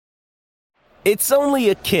It's only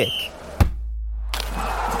a kick,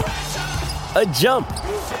 a jump,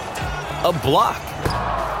 a block.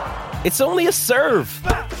 It's only a serve.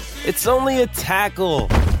 It's only a tackle,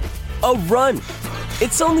 a run.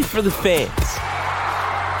 It's only for the fans.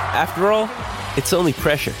 After all, it's only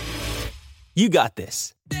pressure. You got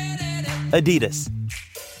this. Adidas.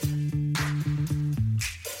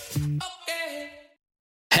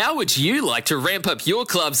 How would you like to ramp up your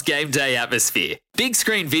club's game day atmosphere? Big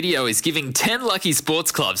Screen Video is giving 10 lucky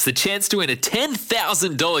sports clubs the chance to win a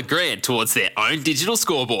 $10,000 grant towards their own digital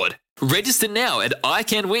scoreboard. Register now at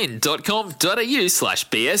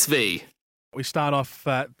iCanWin.com.au/BSV. We start off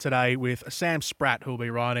today with Sam Spratt, who will be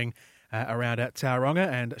riding around at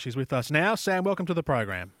Tauranga, and she's with us now. Sam, welcome to the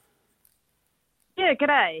program. Yeah,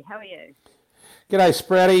 g'day. How are you? G'day,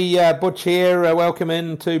 Spratty. Butch here. Welcome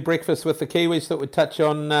in to Breakfast with the Kiwis. Thought we'd touch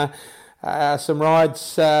on some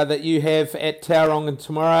rides that you have at Tauranga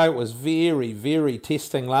tomorrow. It was very, very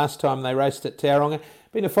testing last time they raced at Tauranga.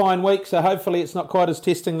 Been a fine week, so hopefully it's not quite as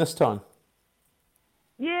testing this time.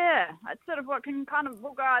 Yeah, it's sort of what can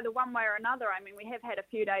we'll go either one way or another. I mean, we have had a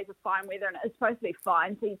few days of fine weather and it's supposed to be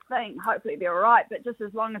fine, so you'd think hopefully it'll be all right, but just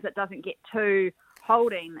as long as it doesn't get too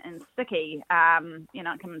holding and sticky,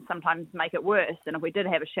 it can sometimes make it worse than if we did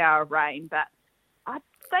have a shower of rain. But I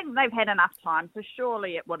think they've had enough time, so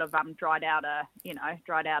surely it would have dried out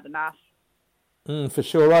enough. For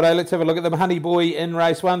sure. Righto, let's have a look at them. Honey Boy in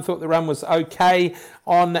race one. Thought the run was okay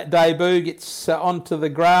on debut. Gets onto the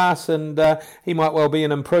grass and he might well be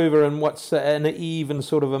an improver in what's an even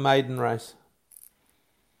sort of a maiden race.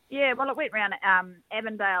 Yeah, well, it went round at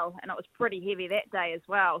Avondale and it was pretty heavy that day as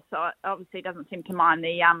well. So it obviously doesn't seem to mind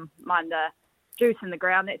the juice in the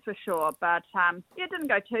ground, that's for sure. But it didn't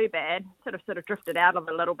go too bad. Sort of drifted out of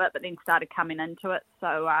it a little bit, but then started coming into it.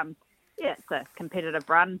 So it's a competitive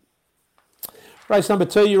run. Race number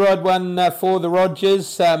 2, you ride one for the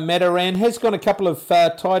Rogers. Mataran has gone a couple of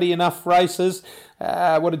tidy enough races.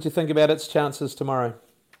 What did you think about its chances tomorrow?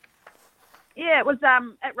 Yeah, it was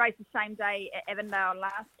it raced the same day at Avondale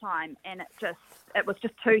last time, and it was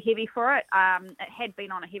just too heavy for it. It had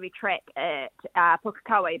been on a heavy track at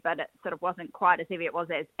Pukekohe, but it sort of wasn't quite as heavy it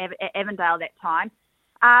was as Avondale that time.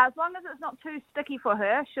 As long as it's not too sticky for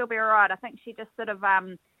her, she'll be all right. I think she just sort of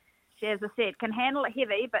she, as I said, can handle it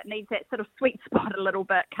heavy, but needs that sort of sweet spot a little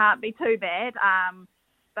bit. Can't be too bad.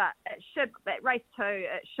 But it should, at race 2,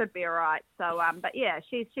 it should be all right. So, but yeah,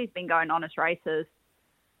 she's been going honest races.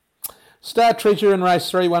 Star Treasure in race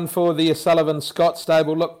 3, one for the Sullivan Scott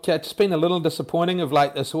stable. Look, it's been a little disappointing of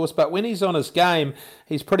late, this horse, but when he's on his game,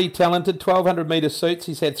 he's pretty talented. 1,200 metre suits.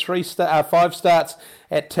 He's had 5 starts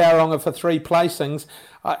at Tauranga for 3 placings.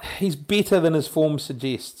 He's better than his form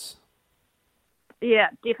suggests.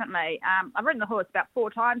 Yeah, definitely. I've ridden the horse about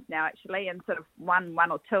 4 times now, actually, and sort of won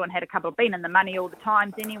 1 or 2 and had a couple been in the money all the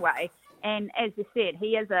times anyway. And as you said,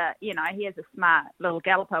 he is a smart little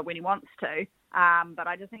galloper when he wants to. But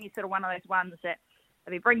I just think he's sort of one of those ones that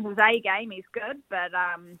if he brings his A game, he's good, but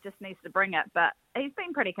just needs to bring it. But he's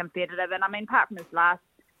been pretty competitive, and I mean, apart from his last,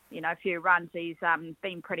 few runs, he's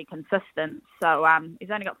been pretty consistent. So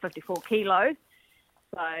he's only got 54 kilos.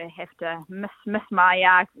 So I have to miss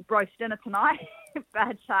my roast dinner tonight.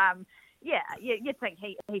 But, you'd think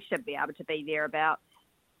he should be able to be thereabouts.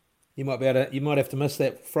 You might have to miss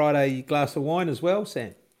that Friday glass of wine as well,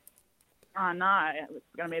 Sam. Oh, no. It's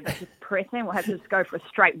going to be a bit depressing. We'll have to just go for a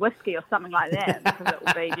straight whiskey or something like that because it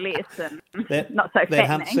will be less and not so fattening. That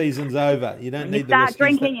hunt season's over. You don't need the whiskey. You start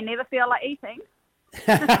drinking, you never feel like eating.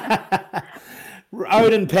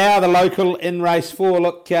 Odin Power, the local in race 4.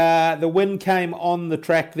 Look, the win came on the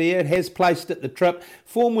track there. It has placed at the trip.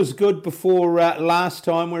 Form was good before last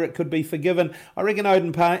time where it could be forgiven. I reckon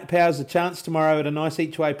Odin Power's a chance tomorrow at a nice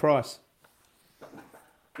each-way price.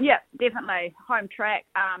 Yeah, definitely. Home track.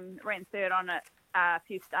 Ran third on it a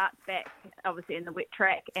few starts back, obviously in the wet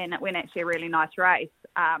track, and it went actually a really nice race.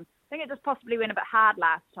 I think it just possibly went a bit hard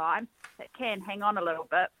last time. It can hang on a little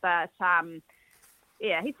bit, but...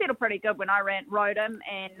 he settled pretty good when I rode him,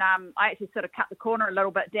 and I actually sort of cut the corner a little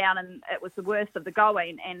bit down, and it was the worst of the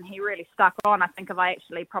going, and he really stuck on. I think if I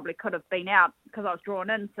actually probably could have been out because I was drawn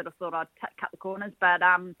in, sort of thought I'd cut the corners, but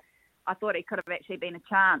I thought he could have actually been a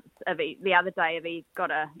chance the other day if he got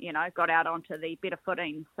out onto the better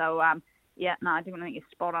footing. So I definitely think he's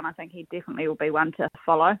spot on. I think he definitely will be one to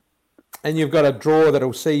follow. And you've got a draw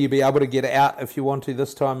that'll see you be able to get out if you want to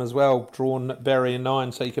this time as well, drawn barrier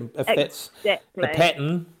 9, so you can, if that's the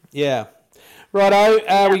pattern, yeah.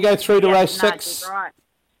 Righto, we go through to race 6. Right.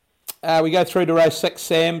 We go through to race 6,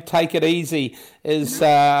 Sam. Take It Easy is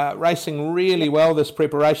racing really well this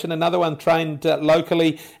preparation. Another one trained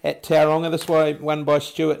locally at Tauranga. This one won by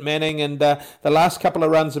Stuart Manning, and the last couple of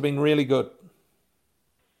runs have been really good.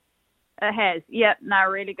 It has, yep, no,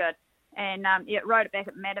 really good. And rode it back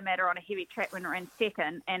at Matamata on a heavy track when it ran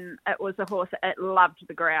second, and it was a horse that loved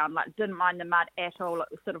the ground, like didn't mind the mud at all. It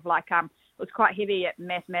was sort of like it was quite heavy at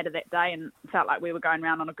Matamata that day, and felt like we were going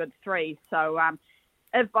around on a good 3. So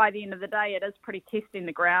if by the end of the day it is pretty testing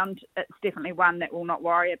the ground, it's definitely one that will not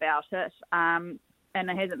worry about it. And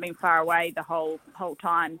it hasn't been far away the whole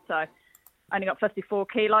time. So only got 54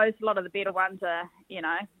 kilos. A lot of the better ones are, going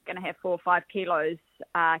to have 4 or 5 kilos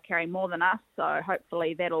carrying more than us. So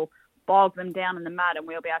hopefully that'll bog them down in the mud and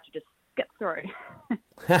we'll be able to just skip through.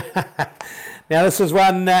 Now, this is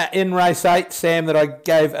one in race 8, Sam, that I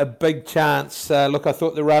gave a big chance. Look, I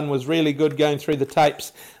thought the run was really good going through the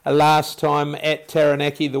tapes last time at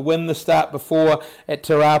Taranaki. The win the start before at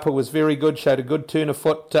Te Rapa was very good, showed a good turn of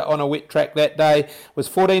foot on a wet track that day.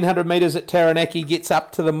 Was 1,400 metres at Taranaki, gets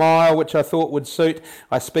up to the mile, which I thought would suit.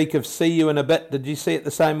 I speak of See You in a Bit. Did you see it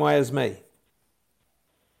the same way as me?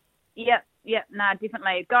 Yep, no,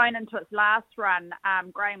 definitely. Going into its last run,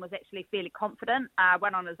 Graham was actually fairly confident.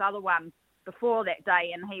 Went on his other one before that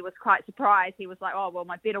day, and he was quite surprised. He was like, "Oh, well,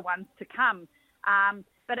 my better one's to come."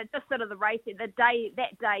 But it just sort of the racing. That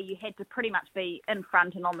day, you had to pretty much be in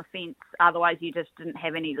front and on the fence. Otherwise, you just didn't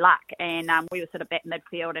have any luck. And we were sort of back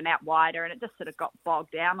midfield and out wider, and it just sort of got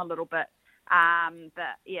bogged down a little bit.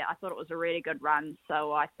 But yeah, I thought it was a really good run.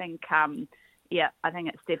 So I think. I think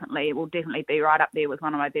it will definitely be right up there with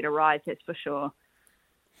one of my better rides, that's for sure.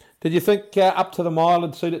 Did you think up to the mile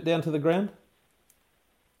would suit it down to the ground?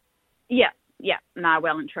 Yeah, no,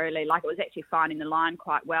 well and truly. Like, it was actually finding the line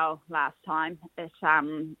quite well last time. It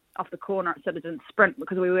off the corner, it sort of didn't sprint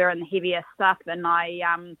because we were in the heavier stuff, and I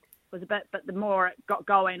was a bit, but the more it got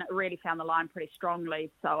going, it really found the line pretty strongly.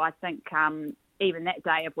 So I think even that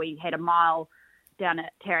day, if we had a mile down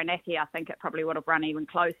at Taranaki, I think it probably would have run even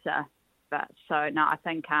closer. But so no, I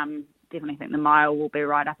think definitely think the mile will be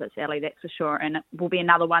right up its alley, that's for sure, and it will be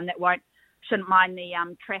another one that shouldn't mind the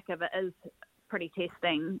track if it is pretty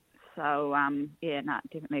testing. So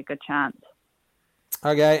definitely a good chance.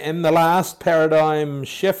 Okay, and the last Paradigm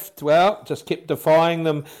Shift, well, just kept defying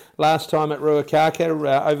them last time at Ruakaka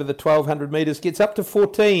over the 1,200 metres. Gets up to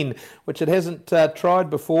 14, which it hasn't tried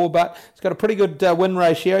before, but it's got a pretty good win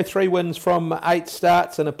ratio, 3 wins from 8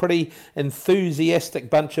 starts, and a pretty enthusiastic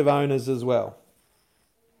bunch of owners as well.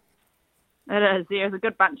 It is. There's a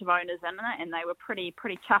good bunch of owners in it, and they were pretty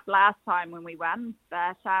chuffed last time when we won.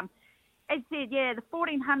 But as said, the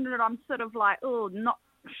 1,400, I'm sort of like, not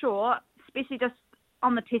sure, especially just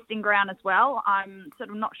on the testing ground as well. I'm sort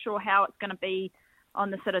of not sure how it's going to be on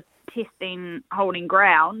the sort of testing holding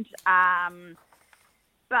ground.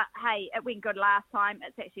 But hey, it went good last time.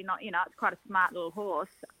 It's actually not, it's quite a smart little horse.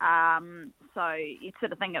 So you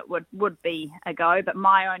sort of think it would be a go. But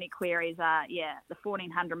my only queries are, the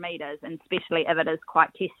 1,400 metres, and especially if it is quite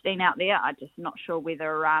testing out there. I'm just not sure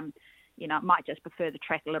whether, it might just prefer the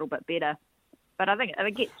track a little bit better. But I think if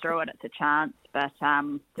it gets through it, it's a chance. But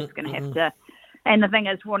just going to have to. And the thing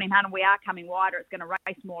is, 1,400, we are coming wider. It's going to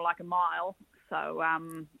race more like a mile. So,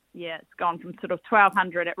 it's gone from sort of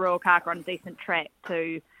 1,200 at Ruakaka on a decent track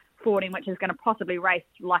to 14, which is going to possibly race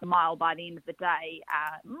like a mile by the end of the day.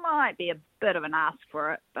 Might be a bit of an ask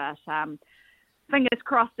for it, but fingers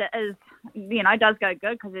crossed it is, does go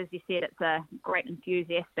good, because as you said, it's a great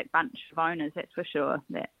enthusiastic bunch of owners, that's for sure,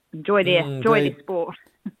 that enjoy their sport.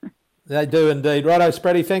 They do indeed. Righto,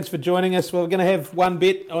 Spratty, thanks for joining us. We're going to have one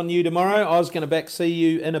bet on you tomorrow. I was going to back See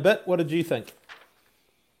You in a Bit. What did you think?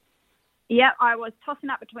 Yeah, I was tossing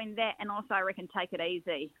up between that and also I reckon Take It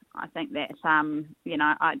Easy. I think that,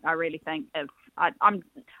 I really think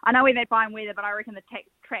I know we've had fine weather, but I reckon the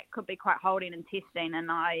track could be quite holding and testing, and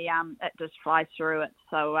it just flies through it.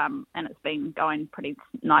 So, and it's been going pretty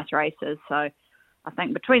nice races. So I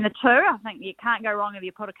think between the two, I think you can't go wrong if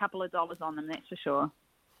you put a couple of dollars on them, that's for sure.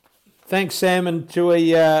 Thanks, Sam.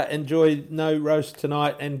 Enjoy no roast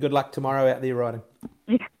tonight, and good luck tomorrow out there riding.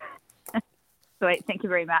 Sweet. Thank you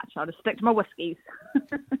very much. I'll just stick to my whiskies.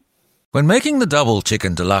 When making the double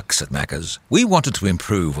chicken deluxe at Macca's, we wanted to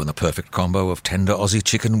improve on the perfect combo of tender Aussie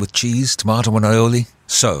chicken with cheese, tomato and aioli.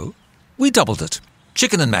 So, we doubled it.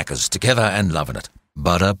 Chicken and Macca's, together and loving it.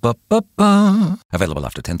 Ba-da-ba-ba-ba. Available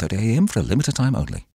after 10:30 a.m. for a limited time only.